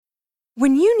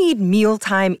When you need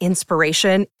mealtime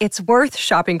inspiration, it's worth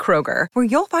shopping Kroger, where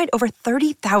you'll find over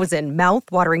 30,000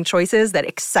 mouth-watering choices that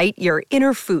excite your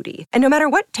inner foodie. And no matter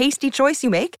what tasty choice you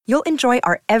make, you'll enjoy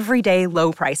our everyday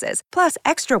low prices, plus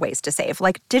extra ways to save,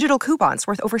 like digital coupons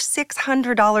worth over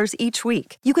 $600 each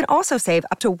week. You can also save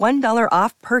up to $1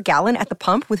 off per gallon at the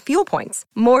pump with fuel points.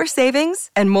 More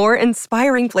savings and more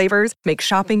inspiring flavors make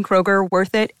shopping Kroger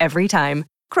worth it every time.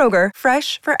 Kroger,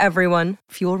 fresh for everyone.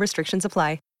 Fuel restrictions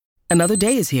apply. Another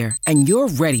day is here, and you're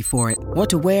ready for it. What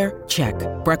to wear? Check.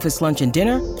 Breakfast, lunch, and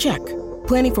dinner? Check.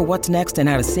 Planning for what's next and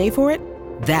how to save for it?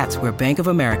 That's where Bank of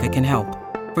America can help.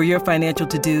 For your financial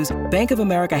to-dos, Bank of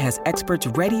America has experts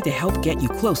ready to help get you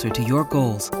closer to your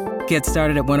goals. Get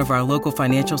started at one of our local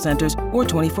financial centers or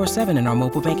 24/7 in our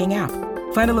mobile banking app.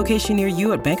 Find a location near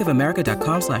you at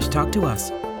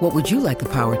bankofamerica.com/talktous. What would you like the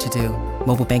power to do?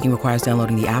 Mobile banking requires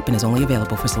downloading the app and is only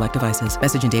available for select devices.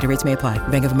 Message and data rates may apply.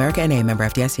 Bank of America N.A., member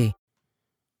FDIC.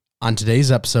 On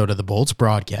today's episode of the Bolts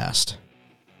broadcast,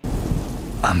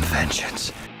 I'm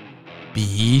vengeance.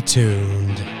 Be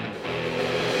tuned.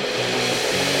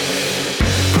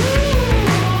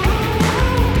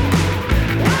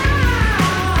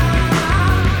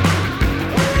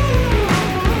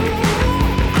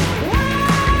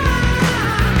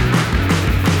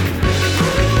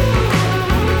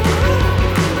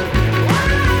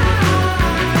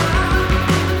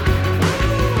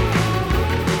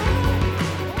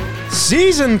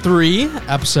 Season 3,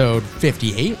 episode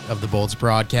 58 of the Bolts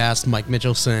broadcast. Mike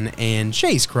Mitchelson and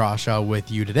Chase Crawshaw with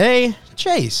you today.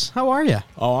 Chase, how are you?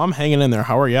 Oh, I'm hanging in there.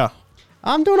 How are you?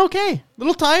 I'm doing okay. A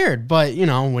little tired, but you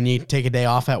know, when you take a day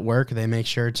off at work, they make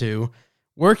sure to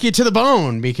work you to the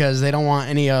bone because they don't want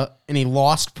any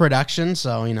lost production.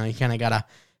 So, you know, you kind of got to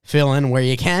fill in where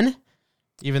you can,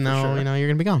 even though, sure, you know, you're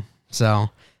going to be gone. So,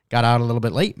 got out a little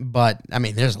bit late, but I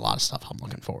mean, there's a lot of stuff I'm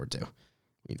looking forward to. I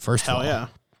mean, first of all, yeah.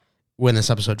 When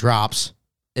this episode drops,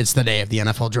 it's the day of the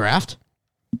NFL draft.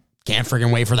 Can't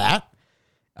freaking wait for that.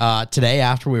 Today,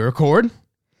 after we record,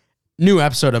 new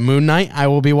episode of Moon Knight I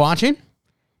will be watching.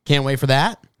 Can't wait for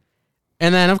that.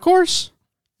 And then, of course,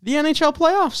 the NHL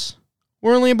playoffs.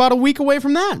 We're only about a week away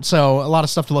from that, so a lot of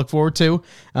stuff to look forward to.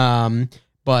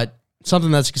 But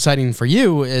something that's exciting for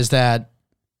you is that,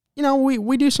 you know,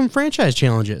 we do some franchise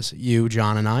challenges. You,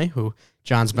 John, and I, who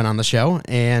John's been on the show,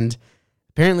 and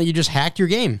apparently you just hacked your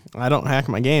game. I don't hack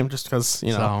my game just because,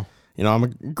 I'm a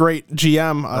great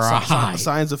GM.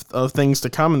 Signs of things to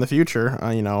come in the future.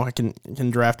 I can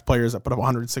draft players that put up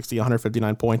 160,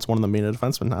 159 points, one of them being a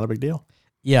defenseman. Not a big deal.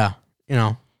 Yeah,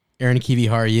 Aaron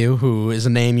Akivi-Haru, who is a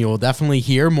name you will definitely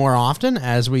hear more often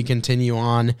as we continue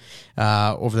on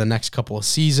over the next couple of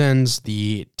seasons.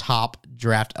 The top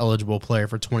draft-eligible player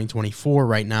for 2024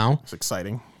 right now. It's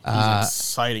exciting. He's an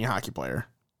exciting hockey player.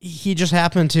 He just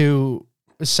happened to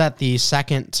set the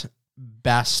second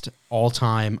best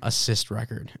all-time assist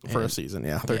record for a season.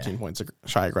 13 points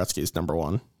shy of Gretzky's number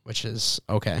one, which is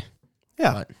okay.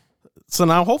 Yeah. So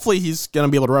now hopefully he's going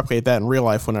to be able to replicate that in real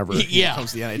life whenever he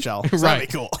comes to the NHL. Right. That'd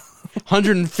be cool.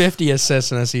 150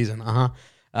 assists in a season.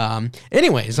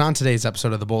 Anyways, on today's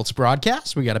episode of the Bolts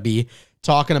broadcast, we got to be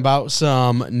talking about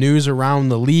some news around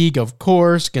the league, of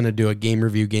course. Going to do a game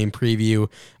review, game preview,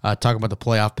 talk about the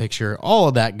playoff picture, all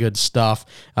of that good stuff.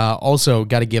 Also,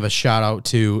 got to give a shout out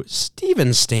to Steven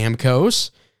Stamkos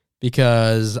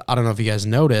because I don't know if you guys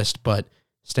noticed, but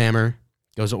Stammer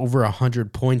goes over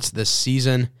 100 points this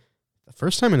season. The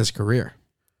first time in his career.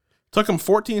 Took him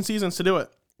 14 seasons to do it.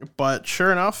 But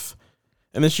sure enough,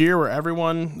 in this year where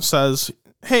everyone says,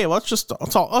 hey, let's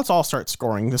all start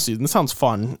scoring this season. This sounds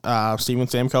fun. Steven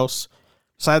Stamkos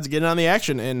decides to get in on the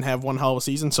action and have one hell of a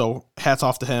season. So hats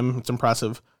off to him. It's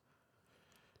impressive.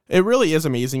 It really is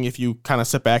amazing if you kind of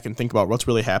sit back and think about what's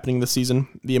really happening this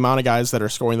season. The amount of guys that are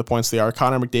scoring the points they are.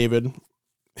 Connor McDavid,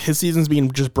 his season's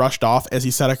being just brushed off as he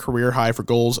set a career high for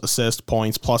goals, assists,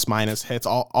 points, plus minus, hits,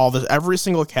 every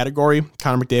single category.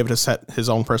 Connor McDavid has set his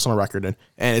own personal record in,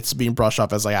 and it's being brushed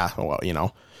off as like,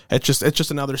 it's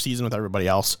just another season with everybody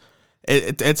else.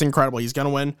 It's incredible. He's going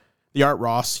to win. The Art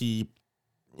Ross, he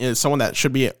is someone that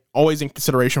should be always in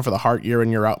consideration for the Hart year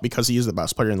in, year out because he is the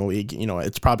best player in the league.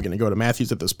 It's probably going to go to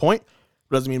Matthews at this point.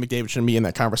 It doesn't mean McDavid shouldn't be in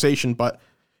that conversation, but,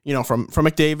 from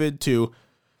McDavid to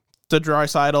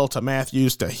Draisaitl to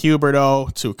Matthews to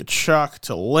Huberdeau to Tkachuk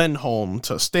to Lindholm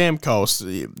to Stamkos,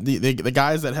 the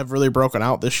guys that have really broken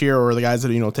out this year, or the guys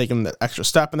that have taken the extra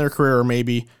step in their career, or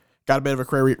maybe got a bit of a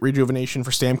career rejuvenation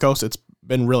for Stamkos. It's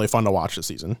been really fun to watch this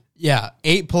season. Yeah,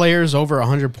 8 players over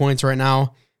 100 points right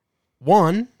now.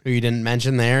 One who you didn't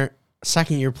mention there,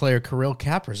 second-year player Kirill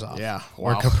Kaprizov. Yeah,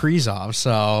 wow. Or Kaprizov.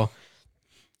 So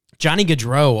Johnny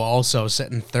Gaudreau also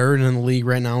sitting third in the league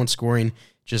right now and scoring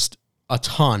just a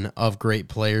ton of great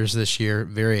players this year.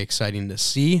 Very exciting to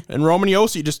see. And Roman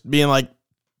Josi just being like,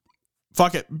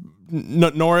 fuck it.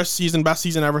 Norris best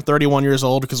season ever, 31 years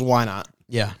old, because why not?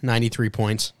 Yeah, 93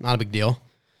 points. Not a big deal.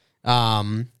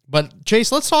 But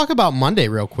Chase, let's talk about Monday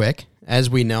real quick. As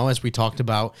we know, as we talked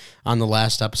about on the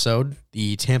last episode,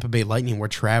 the Tampa Bay Lightning were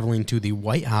traveling to the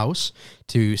White House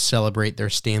to celebrate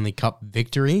their Stanley Cup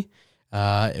victory.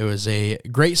 It was a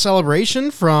great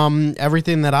celebration from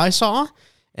everything that I saw.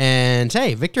 And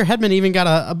hey, Victor Hedman even got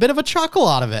a bit of a chuckle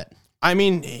out of it. I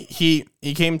mean, he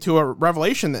came to a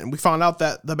revelation that we found out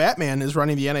that the Batman is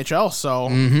running the NHL, so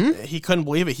he couldn't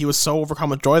believe it. He was so overcome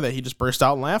with joy that he just burst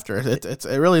out in laughter. It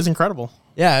really is incredible.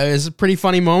 Yeah, it was a pretty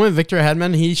funny moment. Victor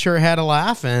Hedman, he sure had a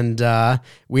laugh, and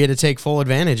we had to take full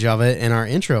advantage of it in our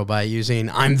intro by using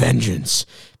 "I'm Vengeance,"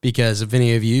 because if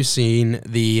any of you seen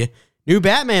the new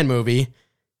Batman movie,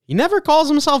 he never calls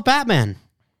himself Batman,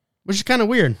 which is kind of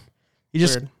weird. He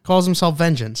just calls himself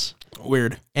Vengeance.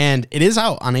 Weird. And it is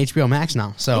out on HBO Max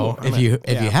now. So if you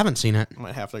haven't seen it, I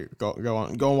might have to go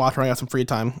and watch when I got some free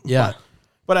time. Yeah.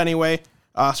 But anyway,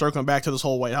 circling back to this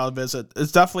whole White House visit,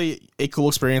 it's definitely a cool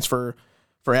experience for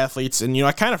athletes. And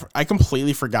I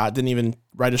completely forgot, didn't even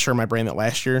register in my brain that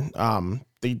last year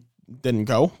they didn't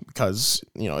go because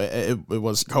it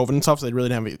was COVID and stuff. So they really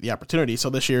didn't have the opportunity.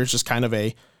 So this year is just kind of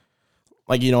a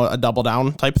double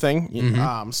down type thing.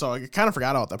 So I kind of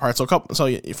forgot about that part. So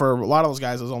for a lot of those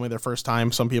guys, it was only their first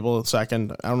time. Some people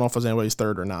second. I don't know if it was anybody's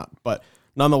third or not, but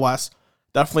nonetheless,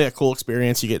 definitely a cool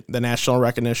experience. You get the national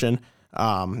recognition.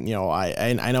 I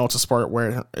know it's a sport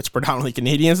where it's predominantly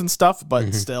Canadians and stuff,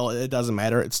 but still, it doesn't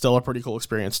matter. It's still a pretty cool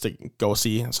experience to go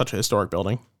see such a historic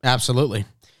building. Absolutely.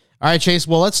 All right, Chase.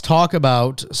 Well, let's talk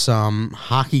about some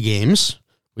hockey games.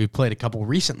 We've played a couple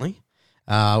recently.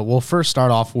 We'll first start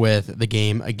off with the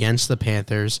game against the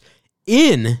Panthers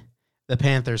in the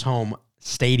Panthers' home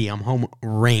stadium, home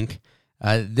rink.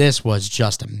 This was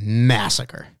just a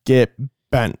massacre. Get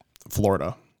bent,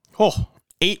 Florida.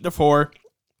 8-4.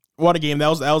 What a game. That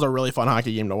was a really fun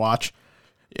hockey game to watch.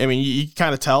 I mean, you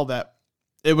kind of tell that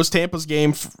it was Tampa's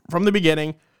game from the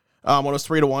beginning. When it was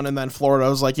 3-1, and then Florida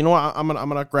was like, you know what, I'm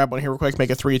gonna grab one here real quick,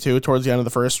 make it 3-2 towards the end of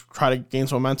the first, try to gain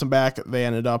some momentum back. They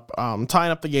ended up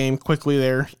tying up the game quickly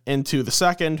there into the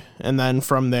second, and then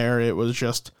from there it was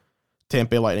just Tampa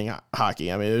Bay Lightning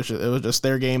hockey. I mean, it was just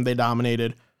their game. They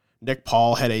dominated. Nick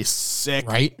Paul had a sick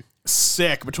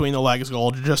between the legs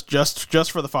goal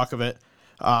just for the fuck of it.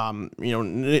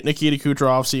 Nikita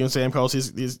Kucherov, Steven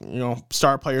Stamkos, these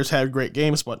star players had great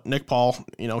games, but Nick Paul,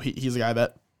 he's a guy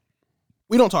that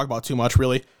we don't talk about too much,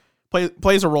 really.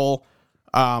 Plays a role,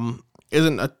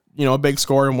 isn't a big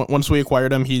scorer. And once we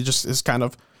acquired him, he just is kind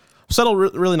of settled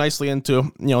really nicely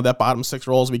into that bottom six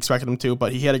roles we expected him to.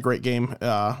 But he had a great game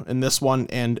in this one,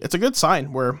 and it's a good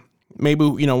sign where maybe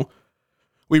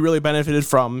we really benefited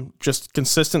from just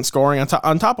consistent scoring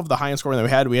on top of the high end scoring that we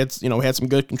had. We had some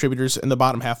good contributors in the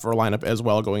bottom half of our lineup as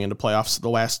well going into playoffs the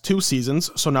last two seasons.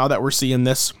 So now that we're seeing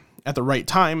this at the right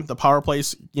time, the power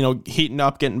plays heating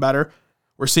up, getting better.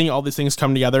 We're seeing all these things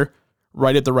come together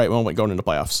right at the right moment going into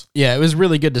playoffs. Yeah, it was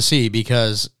really good to see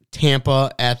because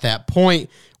Tampa at that point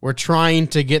were trying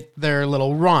to get their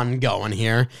little run going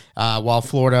here while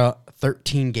Florida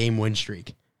 13-game win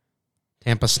streak.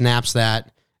 Tampa snaps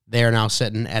that. They are now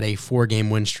sitting at a 4-game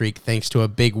win streak thanks to a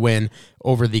big win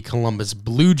over the Columbus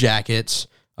Blue Jackets,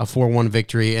 a 4-1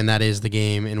 victory, and that is the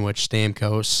game in which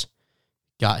Stamkos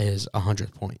got his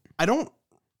 100th point. I don't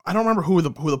remember who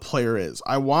the player is.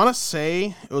 I want to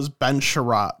say it was Ben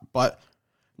Sherratt, but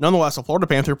nonetheless, a Florida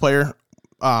Panther player.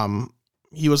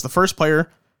 He was the first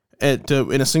player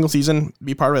to in a single season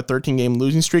be part of a 13-game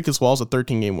losing streak as well as a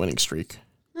 13-game winning streak.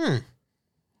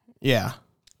 Yeah,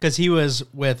 because he was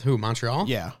with who? Montreal.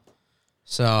 Yeah.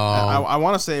 So I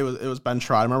want to say it was Ben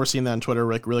Sherratt. I remember seeing that on Twitter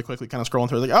really quickly, kind of scrolling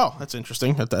through, like, oh, that's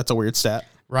interesting. That's a weird stat,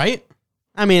 right?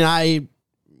 I mean,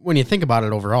 when you think about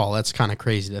it overall, that's kind of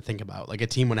crazy to think about. Like a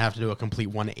team would have to do a complete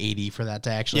 180 for that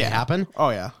to actually happen. Oh,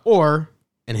 yeah. Or,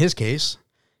 in his case,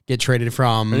 get traded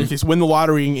from... In his case, win the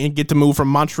lottery and get to move from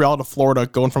Montreal to Florida,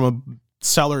 going from a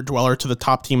cellar dweller to the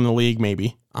top team in the league,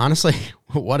 maybe. Honestly,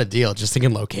 what a deal. Just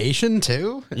thinking location,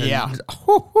 too? Yeah.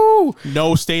 Woo-hoo.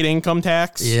 No state income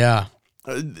tax. Yeah.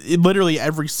 Literally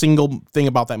every single thing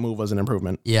about that move was an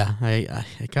improvement. Yeah, I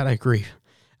gotta agree.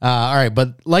 All right,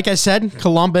 but like I said,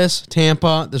 Columbus,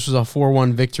 Tampa, this was a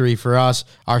 4-1 victory for us.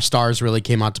 Our stars really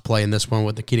came out to play in this one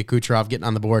with Nikita Kucherov getting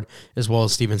on the board as well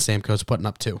as Steven Stamkos putting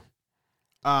up 2.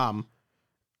 I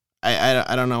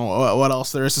don't know what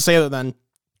else there is to say other than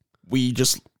we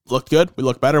just looked good. We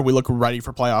look better. We look ready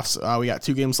for playoffs. We got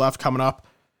 2 games left coming up.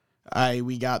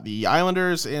 We got the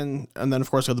Islanders and then of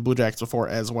course we got the Blue Jackets before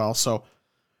as well. So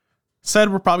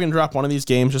said we're probably gonna drop one of these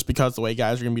games just because the way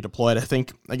guys are gonna be deployed. I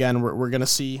think again we're gonna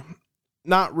see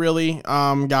not really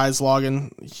guys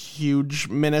logging huge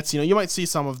minutes. You might see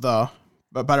some of the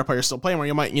better players still playing where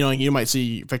you might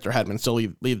see Victor Hedman still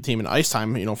lead the team in ice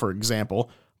time, for example,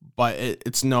 but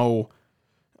it's no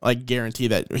like guarantee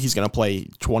that he's going to play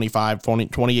 25, 20,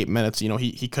 28 minutes.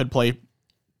 He could play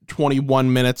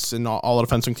 21 minutes and all the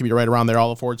defensemen could be right around there. All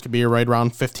the forwards could be right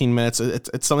around 15 minutes.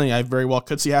 It's something I very well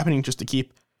could see happening just to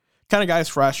keep kind of guys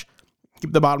fresh,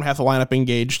 keep the bottom half of the lineup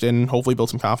engaged, and hopefully build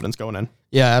some confidence going in.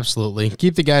 Yeah, absolutely.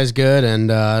 Keep the guys good and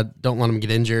don't let them get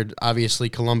injured. Obviously,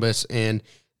 Columbus and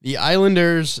the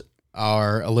Islanders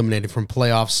are eliminated from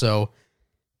playoffs, so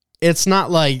it's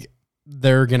not like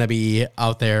they're going to be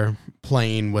out there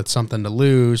playing with something to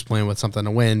lose, playing with something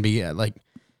to win. They're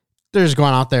just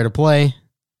going out there to play.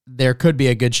 There could be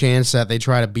a good chance that they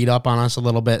try to beat up on us a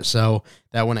little bit so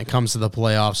that when it comes to the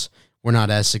playoffs, we're not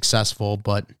as successful,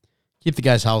 but keep the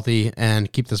guys healthy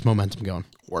and keep this momentum going.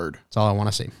 Word. That's all I want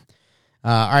to see.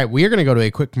 All right, we are going to go to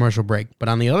a quick commercial break, but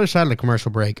on the other side of the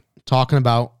commercial break, talking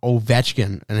about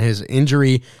Ovechkin and his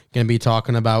injury, going to be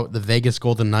talking about the Vegas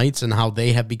Golden Knights and how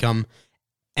they have become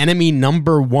enemy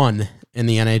number one in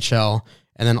the NHL,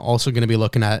 and then also going to be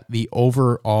looking at the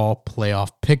overall playoff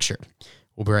picture.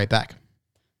 We'll be right back.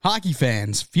 Hockey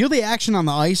fans, feel the action on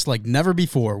the ice like never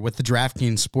before with the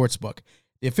DraftKings Sportsbook,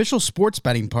 the official sports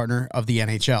betting partner of the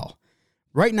NHL.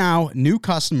 Right now, new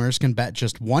customers can bet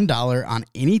just $1 on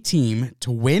any team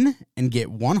to win and get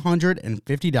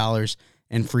 $150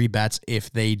 in free bets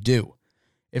if they do.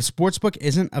 If Sportsbook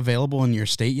isn't available in your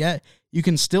state yet, you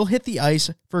can still hit the ice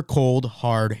for cold,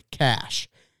 hard cash.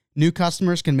 New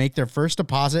customers can make their first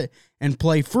deposit and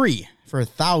play free for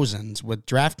thousands with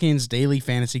DraftKings Daily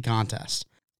Fantasy Contest.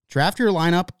 Draft your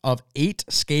lineup of 8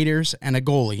 skaters and a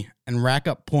goalie and rack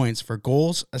up points for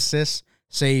goals, assists,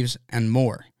 saves, and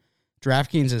more.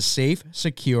 DraftKings is safe,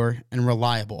 secure, and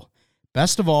reliable.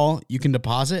 Best of all, you can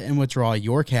deposit and withdraw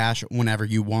your cash whenever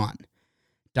you want.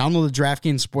 Download the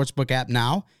DraftKings Sportsbook app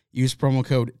now. Use promo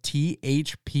code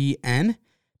THPN.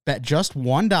 Bet just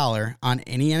 $1 on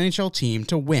any NHL team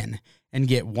to win and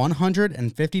get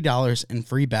 $150 in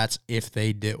free bets if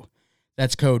they do.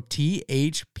 That's code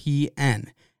THPN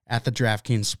at the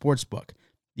DraftKings Sportsbook,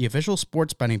 the official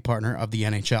sports betting partner of the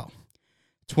NHL.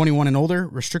 21 and older,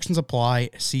 restrictions apply.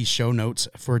 See show notes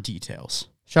for details.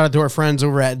 Shout out to our friends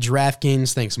over at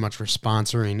DraftKings. Thanks so much for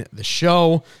sponsoring the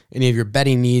show. Any of your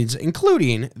betting needs,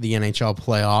 including the NHL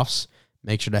playoffs,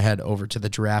 make sure to head over to the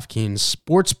DraftKings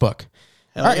Sportsbook.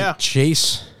 Hell All right, yeah.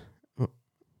 Chase.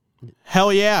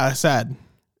 Hell yeah, I said. You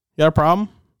got a problem?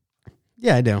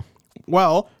 Yeah, I do.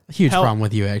 Well, Huge problem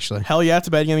with you, actually. hell yeah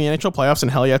to betting on the NHL playoffs,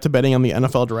 and hell yeah to betting on the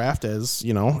NFL draft. As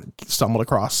stumbled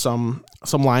across some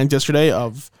lines yesterday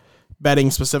of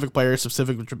betting specific players,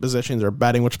 specific positions, or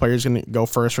betting which players going to go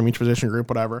first from each position group,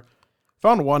 whatever.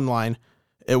 Found one line.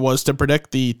 It was to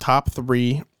predict the top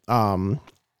 3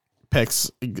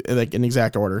 picks like in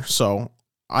exact order. So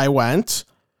I went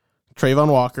Trayvon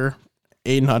Walker,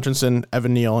 Aiden Hutchinson,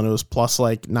 Evan Neal, and it was plus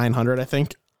like 900, I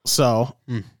think. So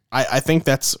I think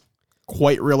that's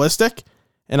quite realistic,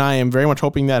 and I am very much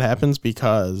hoping that happens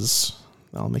because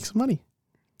that'll make some money.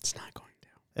 It's not going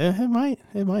to. It might.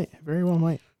 It very well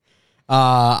might.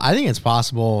 I think it's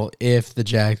possible if the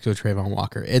Jags go Trayvon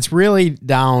Walker. It's really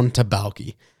down to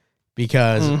Balky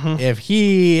because if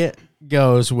he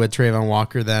goes with Trayvon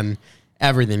Walker, then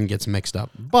everything gets mixed up.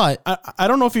 But I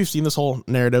don't know if you've seen this whole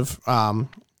narrative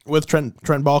with Trent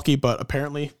Baalke, but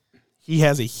apparently he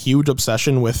has a huge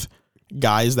obsession with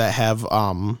guys that have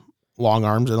long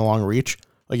arms and a long reach.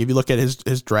 Like if you look at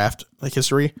his draft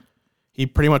history, he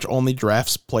pretty much only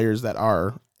drafts players that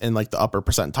are in like the upper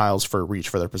percentiles for reach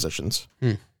for their positions.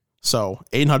 So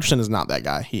Aiden Hutchinson is not that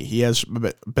guy. He has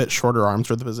a bit shorter arms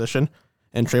for the position,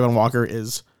 and Trayvon Walker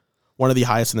is one of the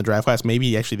highest in the draft class,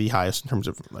 maybe actually the highest in terms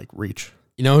of like reach.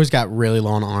 You know who's got really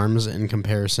long arms in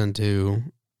comparison to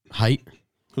height?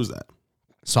 Who's that?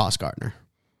 Sauce Gardner.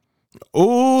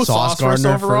 Oh, Sauce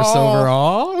Gardner first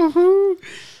overall.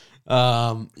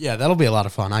 Yeah, that'll be a lot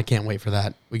of fun. I can't wait for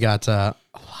that. We got a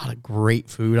lot of great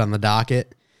food on the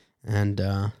docket, and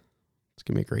it's going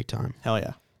to be a great time. Hell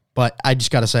yeah. But I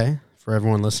just got to say, for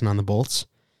everyone listening on the Bolts,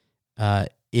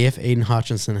 if Aiden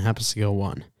Hutchinson happens to go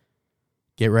 1,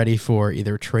 get ready for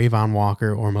either Trayvon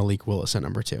Walker or Malik Willis at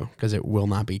number 2, because it will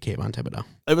not be Kayvon Thibodeau.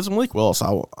 If it's Malik Willis,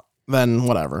 then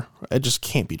whatever. It just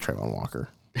can't be Trayvon Walker.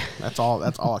 That's all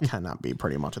it cannot be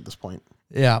pretty much at this point.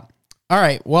 Yeah. All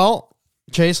right. Well,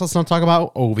 Chase, let's not talk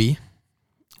about Ovi.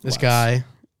 This guy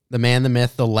the man, the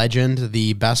myth, the legend,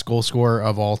 the best goal scorer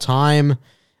of all time,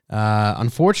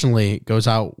 unfortunately goes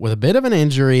out with a bit of an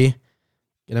injury.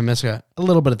 Gonna miss a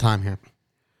little bit of time here.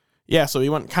 Yeah, so he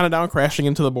went kind of down crashing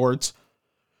into the boards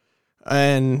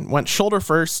and went shoulder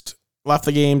first, left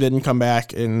the game, didn't come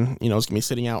back, and, is going to be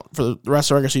sitting out for the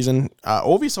rest of the regular season.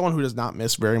 Ovi's someone who does not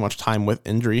miss very much time with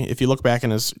injury. If you look back in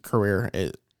his career,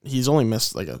 he's only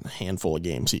missed like a handful of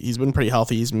games. He's been pretty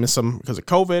healthy. He's missed some because of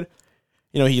COVID.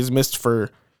 He's missed for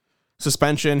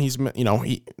suspension. He's,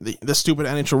 the stupid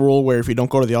NHL rule where if you don't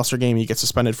go to the All-Star game, you get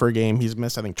suspended for a game. He's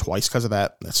missed, I think, twice because of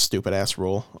that. That's stupid ass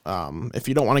rule. If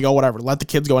you don't want to go, whatever, let the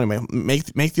kids go anyway.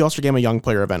 Make the All-Star game a young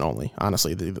player event only.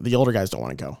 Honestly, the older guys don't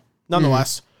want to go.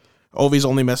 Nonetheless, Ovi's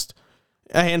only missed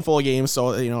a handful of games,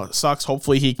 so it sucks.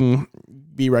 Hopefully, he can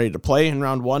be ready to play in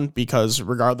round one because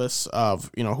regardless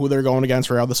of who they're going against,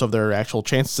 regardless of their actual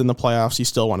chances in the playoffs, you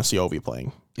still want to see Ovi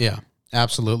playing. Yeah,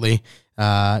 absolutely.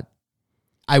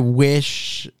 I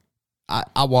wish,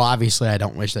 obviously I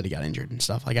don't wish that he got injured and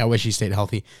stuff. Like, I wish he stayed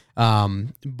healthy.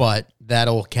 But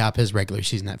that'll cap his regular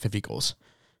season at 50 goals.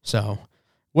 So,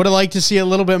 would have liked to see a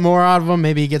little bit more out of him.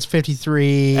 Maybe he gets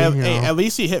 53. At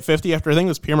least he hit 50 after, I think it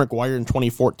was Pierre McGuire in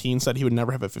 2014 said he would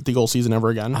never have a 50-goal season ever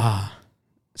again.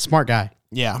 Smart guy.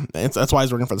 Yeah, that's why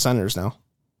he's working for the Senators now.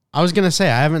 I was going to say,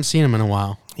 I haven't seen him in a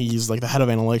while. He's like the head of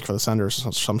analytics for the Senators,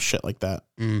 some shit like that.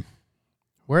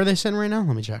 Where are they sitting right now?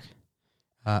 Let me check.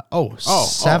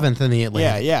 Seventh in the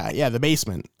Atlantic. Yeah, the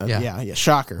basement. Yeah,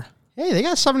 shocker. Hey, they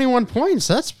got 71 points.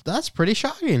 That's pretty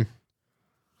shocking.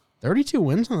 32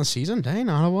 wins on the season. Dang,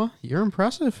 Ottawa, you're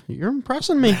impressive. You're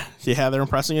impressing me. Yeah, they're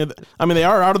impressing you. I mean, they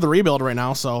are out of the rebuild right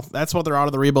now, so that's what their out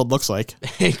of the rebuild looks like.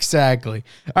 Exactly.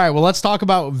 All right, well, let's talk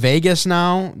about Vegas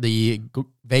now. The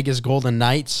Vegas Golden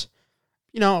Knights.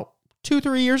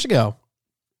 2-3 years ago,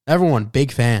 everyone,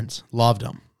 big fans, loved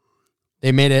them.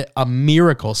 They made it a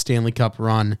miracle Stanley Cup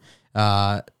run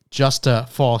just to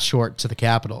fall short to the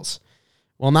Capitals.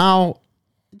 Well, now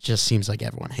it just seems like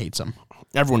everyone hates them.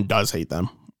 Everyone does hate them,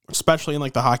 especially in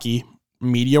like the hockey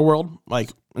media world.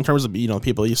 Like in terms of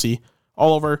people you see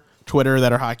all over Twitter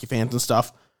that are hockey fans and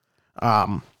stuff.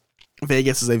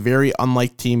 Vegas is a very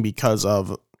unliked team because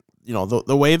of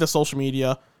the way the social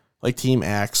media like team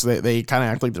acts. They kind of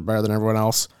act like they're better than everyone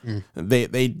else.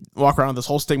 They walk around with this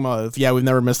whole stigma of, we've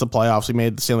never missed the playoffs. We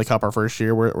made the Stanley Cup our first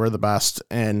year. We're the best.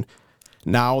 And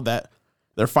now that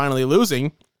they're finally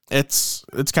losing, it's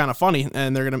kind of funny.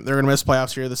 And they're gonna miss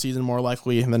playoffs here this season more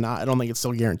likely than not. I don't think it's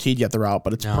still guaranteed yet they're out,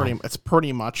 but it's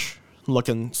pretty much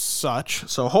looking such.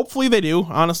 So hopefully they do,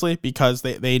 honestly, because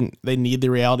they need the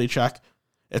reality check.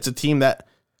 It's a team that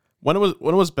when it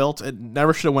was built, it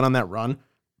never should have went on that run.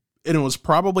 And it was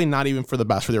probably not even for the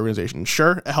best for the organization.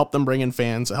 Sure, it helped them bring in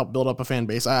fans, it helped build up a fan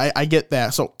base. I get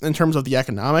that. So in terms of the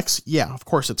economics, yeah, of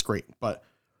course it's great. But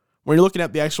when you're looking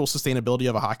at the actual sustainability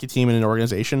of a hockey team and an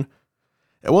organization,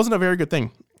 it wasn't a very good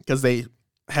thing because they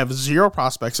have zero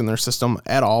prospects in their system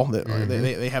at all.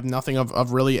 They have nothing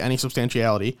of really any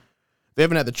substantiality. They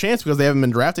haven't had the chance because they haven't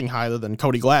been drafting higher than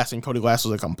Cody Glass, and Cody Glass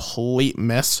was a complete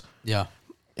miss. Yeah.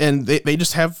 And they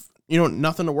just have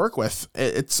nothing to work with.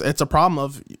 It's a problem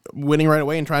of winning right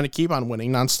away and trying to keep on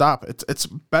winning nonstop. It's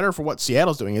better for what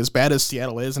Seattle's doing. As bad as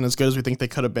Seattle is and as good as we think they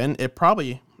could have been, it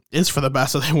probably is for the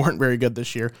best that they weren't very good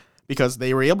this year because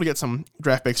they were able to get some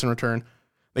draft picks in return.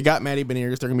 They got Matty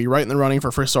Beniers. They're going to be right in the running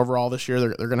for first overall this year.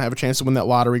 They're going to have a chance to win that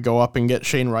lottery, go up and get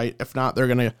Shane Wright. If not, they're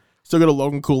going to still go to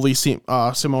Logan Cooley, Simone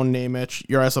Nemec,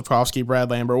 Juraj Slafkovsky, Brad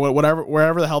Lambert,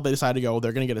 wherever the hell they decide to go,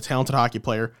 they're going to get a talented hockey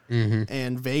player.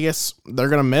 And Vegas, they're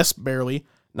going to miss barely,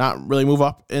 not really move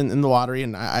up in the lottery.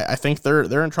 And I think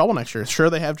they're in trouble next year. Sure,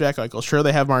 they have Jack Eichel. Sure,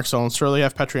 they have Mark Stone. Sure, they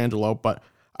have Pietrangelo. But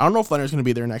I don't know if Leonard's going to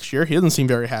be there next year. He doesn't seem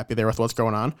very happy there with what's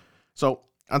going on. So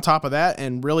on top of that,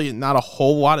 and really not a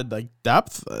whole lot of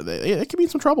depth, it could be in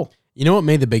some trouble. You know what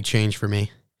made the big change for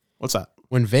me? What's that?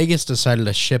 When Vegas decided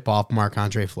to ship off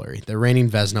Marc-Andre Fleury, the reigning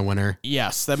Vezina winner.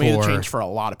 Yes, that made a change for a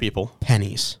lot of people.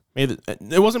 Pennies. It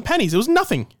wasn't pennies. It was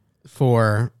nothing.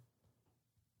 For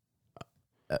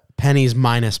pennies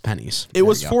minus pennies. It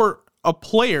was for a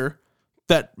player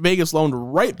that Vegas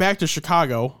loaned right back to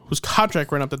Chicago, whose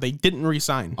contract ran up that they didn't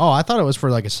re-sign. Oh, I thought it was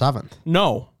for like a seventh.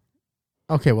 No.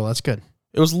 Okay, well, that's good.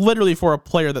 It was literally for a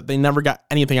player that they never got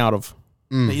anything out of.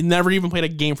 They never even played a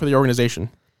game for the organization.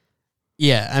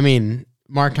 Yeah, I mean,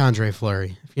 Marc-Andre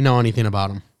Fleury, if you know anything about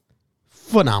him,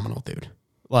 phenomenal dude.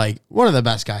 Like, one of the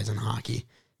best guys in hockey.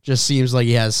 Just seems like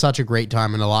he has such a great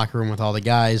time in the locker room with all the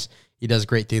guys. He does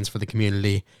great things for the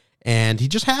community. And he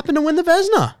just happened to win the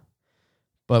Vezina.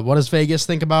 But what does Vegas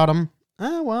think about him?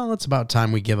 Well, it's about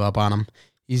time we give up on him.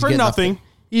 For nothing.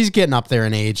 He's getting up there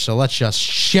in age, so let's just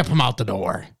ship him out the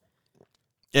door.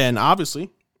 And obviously,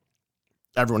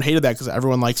 everyone hated that because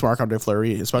everyone likes Marc-Andre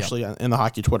Fleury, especially in the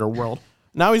hockey Twitter world.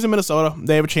 Now he's in Minnesota.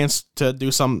 They have a chance to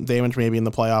do some damage maybe in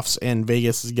the playoffs, and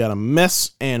Vegas is going to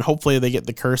miss, and hopefully they get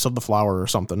the curse of the flower or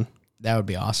something. That would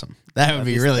be awesome. That would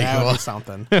be really that cool. Would be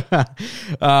something.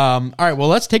 All right, well,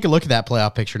 let's take a look at that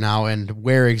playoff picture now and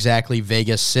where exactly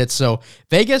Vegas sits. So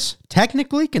Vegas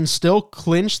technically can still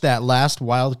clinch that last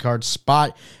wild card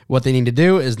spot. What they need to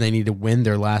do is they need to win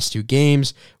their last 2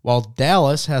 games, while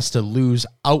Dallas has to lose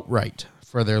outright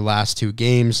for their last 2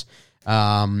 games.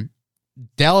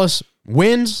 Dallas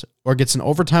wins or gets an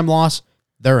overtime loss,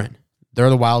 they're in. They're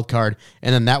the wild card,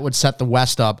 and then that would set the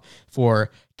West up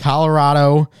for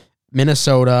Colorado,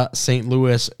 Minnesota, St.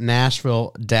 Louis,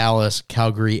 Nashville, Dallas,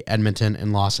 Calgary, Edmonton,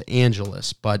 and Los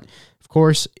Angeles. But, of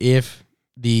course, if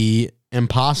the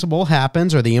impossible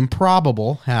happens or the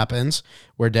improbable happens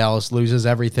where Dallas loses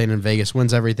everything and Vegas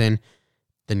wins everything,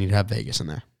 then you'd have Vegas in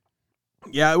there.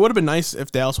 Yeah, it would have been nice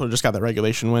if Dallas would have just got that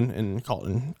regulation win and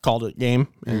called it game,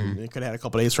 and it could have had a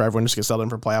couple days for everyone just to get settled in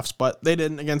for playoffs. But they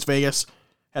didn't against Vegas.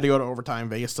 Had to go to overtime.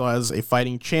 Vegas still has a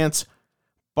fighting chance.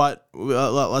 But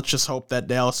let's just hope that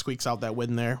Dallas squeaks out that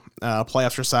win there.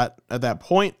 Playoffs are set at that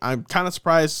point. I'm kind of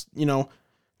surprised,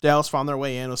 Dallas found their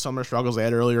way in with some of their struggles they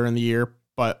had earlier in the year.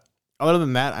 But other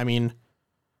than that,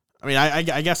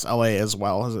 I guess LA as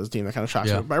well as a team that kind of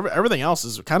shocks me. But everything else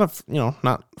is kind of,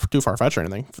 not too far-fetched or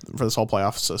anything for this whole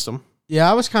playoff system. Yeah,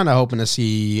 I was kind of hoping to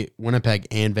see Winnipeg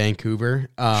and Vancouver.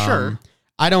 Sure.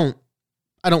 I don't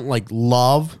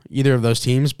love either of those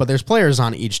teams, but there's players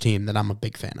on each team that I'm a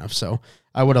big fan of. So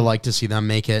I would have liked to see them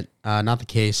make it. Not the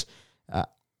case.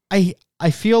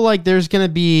 I feel like there's going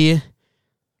to be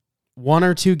 1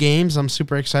 or 2 games I'm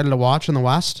super excited to watch in the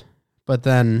West, but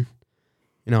then,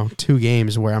 2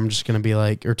 games where I'm just going to be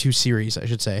like, or 2 series, I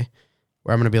should say,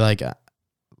 where I'm going to be like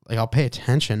I'll pay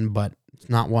attention, but it's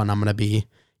not one I'm going to be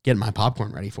getting my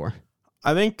popcorn ready for.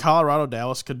 I think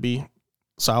Colorado-Dallas could be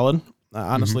solid.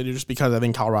 Honestly, just because I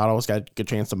think Colorado's got a good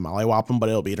chance to mollywop them, but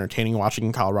it'll be entertaining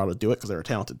watching Colorado do it because they're a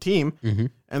talented team.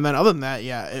 And then other than that,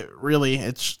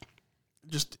 it's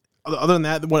just other than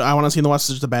that, what I want to see in the West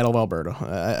is just the Battle of Alberta.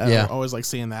 I always like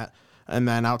seeing that. And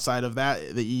then outside of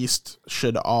that, the East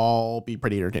should all be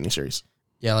pretty entertaining series.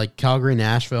 Yeah, like Calgary,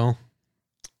 Nashville,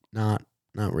 not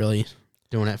really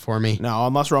doing it for me. No,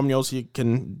 unless Romeo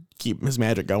can keep his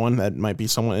magic going, that might be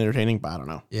somewhat entertaining, but I don't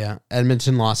know. Yeah,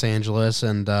 Edmonton, Los Angeles,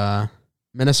 and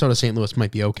Minnesota, St. Louis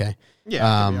might be okay.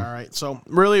 Yeah, it'll be all right. So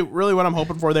really what I'm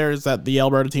hoping for there is that the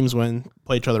Alberta teams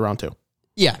play each other round 2.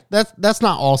 Yeah, that's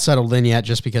not all settled in yet,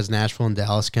 just because Nashville and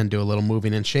Dallas can do a little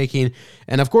moving and shaking.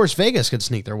 And, of course, Vegas could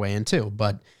sneak their way in, too.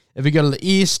 But if we go to the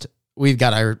East, we've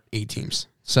got our 8 teams.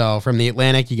 So from the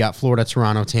Atlantic, you got Florida,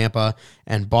 Toronto, Tampa,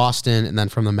 and Boston. And then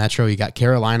from the Metro, you got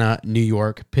Carolina, New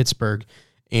York, Pittsburgh,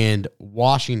 and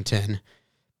Washington.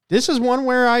 This is one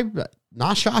where I'm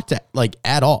not shocked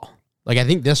at all. I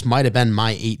think this might have been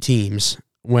my 8 teams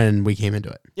when we came into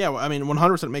it. Yeah,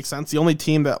 100% makes sense. The only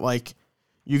team that,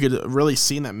 you could really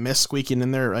see that miss squeaking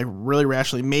in there, really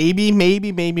rationally, maybe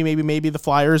the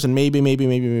Flyers, and maybe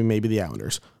the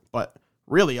Islanders. But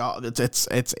really, it's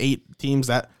 8 teams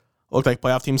that look like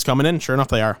playoff teams coming in. Sure enough,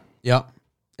 they are. Yep.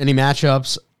 Any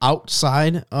matchups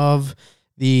outside of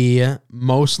the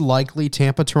most likely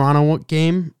Tampa-Toronto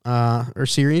game or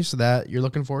series that you're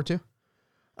looking forward to?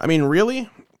 Really,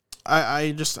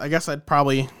 I guess I'd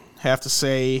probably have to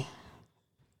say,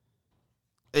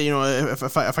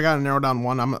 if I got to narrow down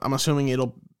one, I'm assuming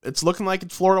it's looking like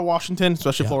it's Florida, Washington,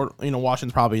 especially Florida.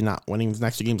 Washington's probably not winning the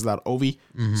next 2 games without Ovi.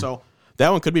 So that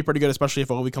one could be pretty good, especially if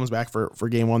Ovi comes back for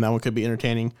game 1. That one could be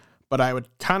entertaining. But I would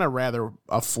kind of rather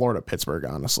a Florida Pittsburgh,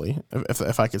 honestly,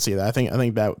 if I could see that. I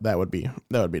think that would be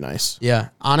nice. Yeah,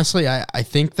 honestly, I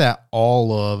think that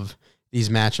all of these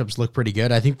matchups look pretty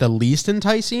good. I think the least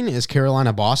enticing is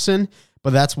Carolina Boston,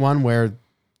 but that's one where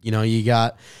you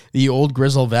got the old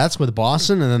grizzle vets with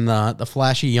Boston, and then the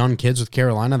flashy young kids with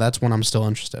Carolina. That's one I'm still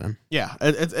interested in. Yeah,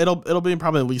 it'll be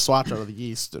probably the least watch out of the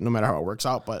East, no matter how it works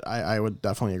out. But I would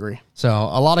definitely agree. So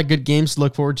a lot of good games to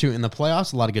look forward to in the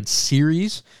playoffs. A lot of good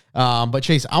series. But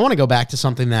Chase, I want to go back to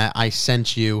something that I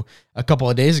sent you a couple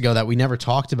of days ago that we never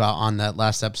talked about on that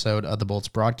last episode of the Bolts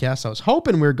broadcast. I was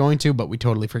hoping we were going to, but we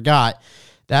totally forgot.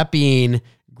 That being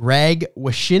Greg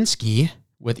Wyshynski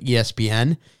with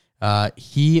ESPN.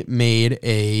 He made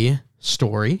a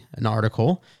story, an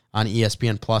article on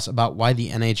ESPN Plus about why the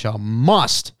NHL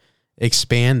must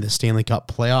expand the Stanley Cup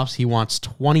playoffs. He wants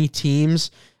 20 teams,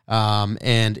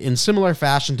 and in similar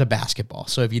fashion to basketball.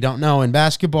 So if you don't know, in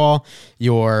basketball,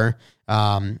 your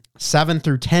 7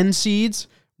 through 10 seeds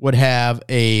would have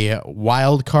a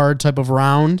wild card type of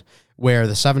round where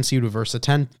the 7 seed would versus the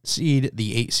 10 seed,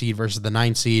 the 8 seed versus the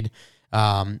 9 seed.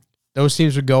 Those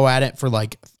teams would go at it for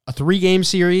like a 3-game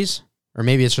series, or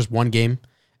maybe it's just 1 game.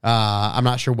 I'm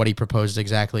not sure what he proposed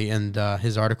exactly in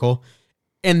his article.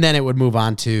 And then it would move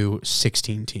on to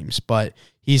 16 teams. But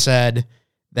he said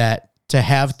that to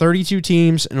have 32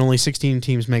 teams and only 16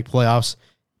 teams make playoffs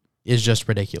is just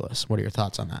ridiculous. What are your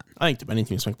thoughts on that? I think too many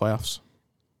teams make playoffs.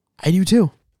 I do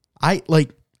too.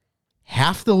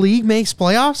 Half the league makes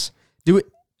playoffs.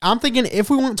 I'm thinking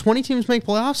if we want 20 teams to make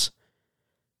playoffs,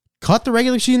 cut the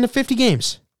regular season to 50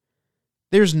 games.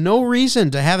 There's no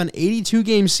reason to have an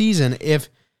 82-game season if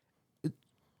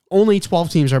only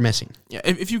 12 teams are missing. Yeah,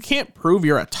 if you can't prove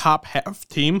you're a top half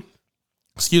team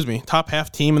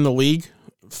in the league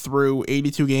through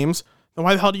 82 games, then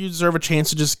why the hell do you deserve a chance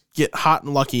to just get hot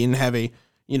and lucky and have a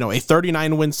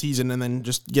 39-win season and then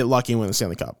just get lucky and win the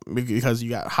Stanley Cup because you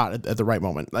got hot at the right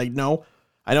moment? No,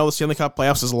 I know the Stanley Cup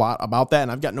playoffs is a lot about that,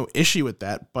 and I've got no issue with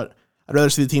that, but I'd rather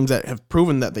see the teams that have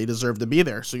proven that they deserve to be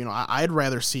there. So, I'd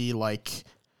rather see like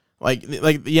the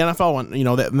NFL one,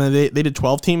 they did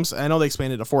 12 teams. I know they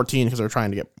expanded to 14 because they're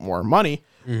trying to get more money,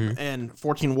 and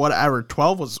 14, whatever.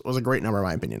 12 was a great number in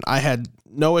my opinion. I had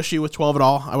no issue with 12 at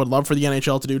all. I would love for the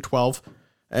NHL to do 12.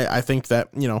 I think that,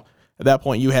 at that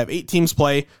point you have 8 teams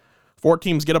play, 4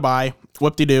 teams get a bye,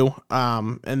 whoop-de-doo,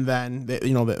 and then they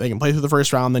can play through the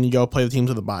first round, then you go play the teams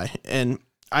with a bye. And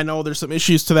I know there's some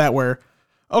issues to that where,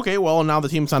 okay, well, now the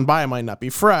team's on bye might not be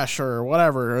fresh or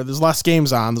whatever, or there's less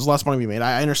games on, there's less money to be made.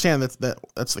 I understand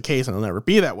that's the case and it'll never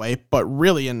be that way, but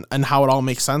really, and how it all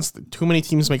makes sense, too many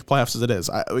teams make playoffs as it is.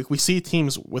 We see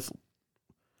teams with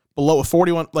below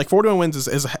 41 wins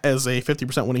is a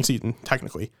 50% winning season,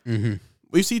 technically. Mm-hmm.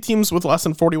 We see teams with less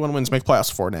than 41 wins make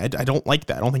playoffs for, and I don't like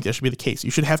that. I don't think that should be the case.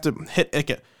 You should have to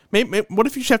hit what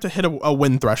if you should have to hit a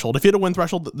win threshold? If you hit a win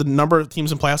threshold, the number of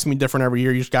teams in playoffs can be different every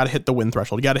year. You just got to hit the win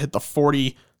threshold. You got to hit the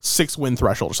 46 win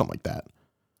threshold or something like that.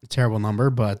 A terrible number,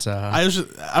 but I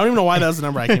don't even know why that was the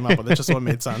number I came up with. It's just what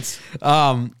made sense.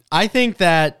 I think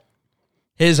that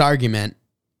his argument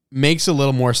makes a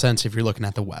little more sense if you're looking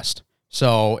at the West.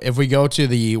 So if we go to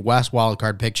the West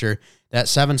wildcard picture, that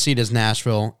 7 seed is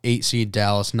Nashville, 8 seed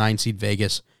Dallas, 9 seed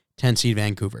Vegas, 10 seed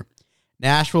Vancouver.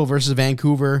 Nashville versus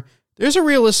Vancouver, there's a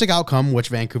realistic outcome, which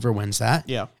Vancouver wins that.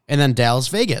 Yeah. And then Dallas,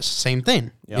 Vegas, same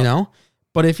thing,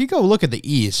 But if you go look at the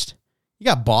East, you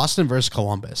got Boston versus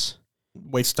Columbus.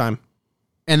 Waste of time.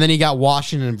 And then you got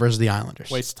Washington versus the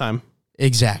Islanders. Waste of time.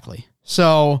 Exactly.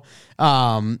 So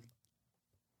I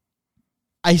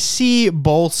see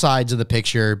both sides of the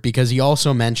picture because he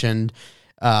also mentioned,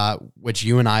 which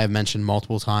you and I have mentioned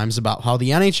multiple times, about how the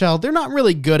NHL, they're not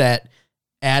really good at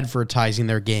advertising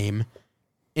their game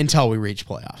until we reach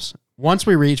playoffs. Once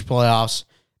we reach playoffs,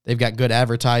 they've got good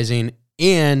advertising,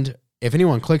 and if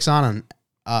anyone clicks on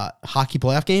a hockey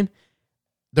playoff game,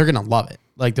 they're going to love it.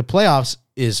 Like, the playoffs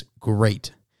is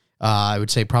great. I would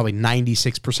say probably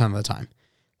 96% of the time.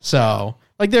 So,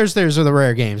 there's the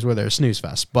rare games where there's snooze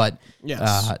fest, but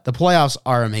yes. The playoffs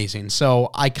are amazing. So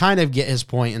I kind of get his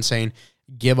point in saying,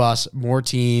 give us more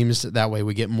teams. That way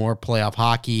we get more playoff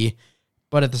hockey.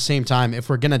 But at the same time, if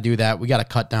we're going to do that, we got to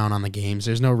cut down on the games.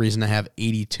 There's no reason to have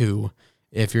 82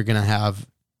 if you're going to have,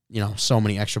 so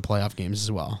many extra playoff games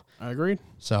as well. I agree.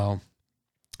 So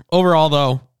overall,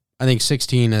 though, I think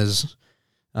 16 is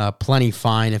plenty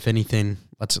fine. If anything,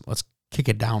 let's kick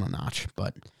it down a notch.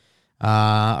 But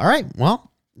all right,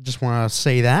 well, just want to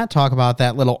say that, talk about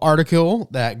that little article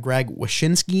that Greg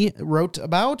Wyshynski wrote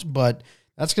about. But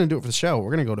that's going to do it for the show.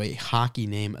 We're going to go to a hockey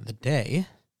name of the day.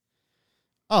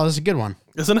 Oh, this is a good one.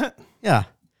 Isn't it? Yeah.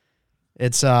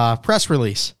 It's a press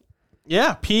release.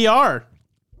 Yeah, PR.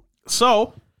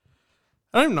 So,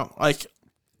 I don't even know. I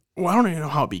don't even know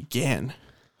how it began.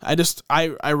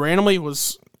 I randomly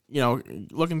was,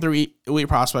 looking through elite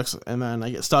prospects, and then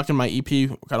I get stuck in my EP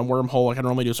kind of wormhole like I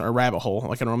normally do, or rabbit hole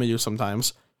like I normally do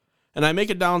sometimes. And I make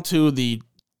it down to the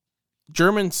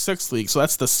German 6th League. So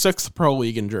that's the 6th pro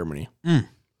league in Germany. Mm.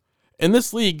 In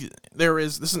this league,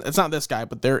 it's not this guy,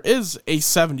 but there is a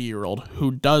 70-year-old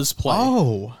who does play.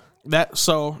 Oh.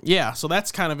 So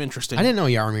that's kind of interesting. I didn't know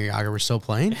Jaromir Jagr was still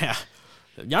playing. Yeah.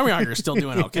 Jaromir Jagr is still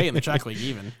doing okay in the Czech league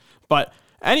even. But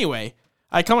anyway,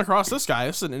 I come across this guy.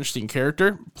 This is an interesting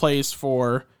character. Plays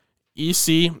for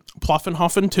EC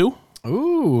Pfaffenhofen 2.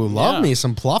 Ooh, love me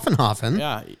some Pfaffenhofen.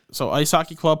 Yeah. So Ice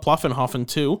Hockey Club Pfaffenhofen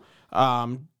 2.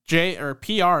 PR,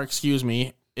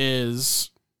 is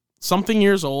something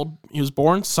years old. He was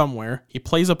born somewhere. He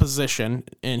plays a position,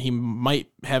 and he might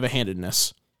have a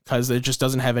handedness because it just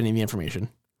doesn't have any of the information.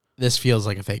 This feels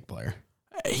like a fake player.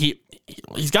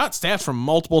 He's got stats from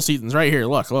multiple seasons right here.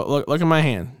 Look at my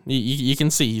hand. You can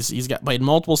see he's got played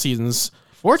multiple seasons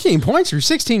 14 points through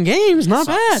 16 games, not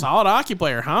bad. Solid hockey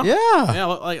player, huh? Yeah.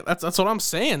 Like that's what I'm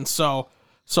saying. So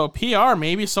PR,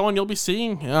 maybe someone you'll be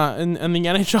seeing in the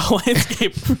NHL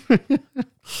landscape.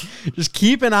 Just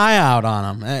keep an eye out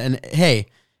on him. And hey,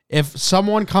 if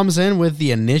someone comes in with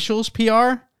the initials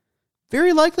PR,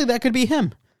 very likely that could be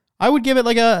him. I would give it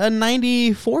like a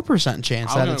 94%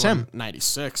 chance that it's him.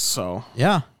 96, so.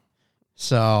 Yeah.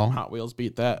 So. Hot Wheels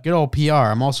beat that. Good old PR.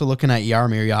 I'm also looking at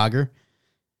Jaromir Jagr,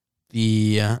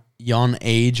 the young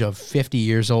age of 50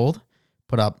 years old,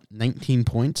 put up 19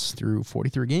 points through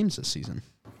 43 games this season.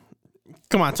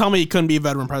 Come on, tell me he couldn't be a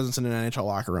veteran presence in an NHL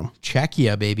locker room.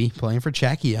 Czechia, baby. Playing for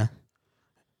Czechia.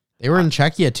 They were in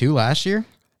Czechia too last year.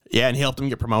 Yeah, and he helped them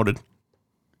get promoted.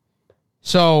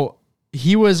 So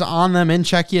he was on them in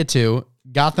Czechia too,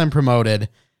 got them promoted,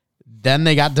 then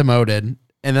they got demoted,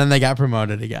 and then they got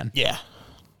promoted again. Yeah.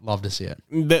 Love to see it.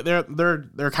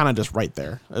 They're kind of just right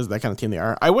there as that kind of team they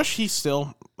are. I wish he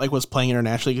still was playing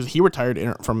internationally because he retired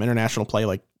from international play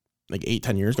like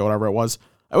 8-10 years ago, whatever it was.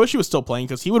 I wish he was still playing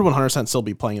because he would 100% still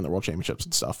be playing in the World Championships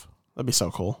and stuff. That'd be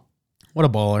so cool. What a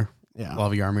baller. Yeah.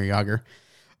 Love Jaromir Jagr.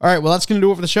 All right, well, that's going to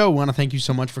do it for the show. We want to thank you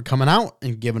so much for coming out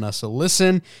and giving us a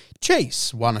listen.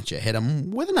 Chase, why don't you hit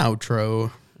him with an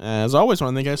outro? As always, I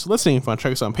want to thank you guys for listening. If you want to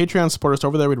check us out on Patreon, support us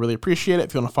over there, we'd really appreciate it.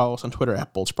 If you want to follow us on Twitter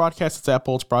at Bolts Broadcast, it's at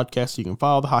Bolts Broadcast. You can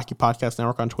follow the Hockey Podcast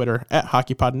Network on Twitter at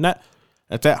HockeyPodNet.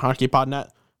 That's at HockeyPodNet.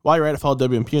 While you're at it, follow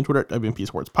WNP on Twitter at WNP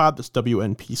Sports Pod. That's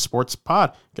WNP Sports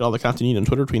Pod. Get all the content you need on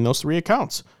Twitter between those 3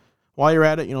 accounts. While you're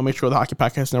at it, make sure the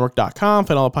HockeyPodcastNetwork.com.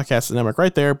 Find all the podcasts in the network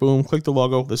right there. Boom. Click the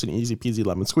logo. Listen easy peasy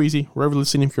lemon squeezy. Wherever you're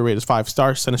listening, if your rate is 5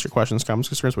 stars, send us your questions, comments,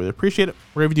 concerns. We really appreciate it.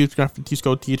 Wherever you do, use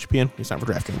code THPN. It's time for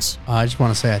DraftKings. I just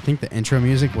want to say, I think the intro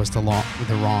music was the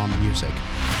wrong music.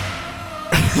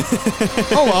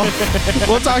 Oh well.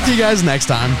 We'll talk to you guys next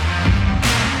time.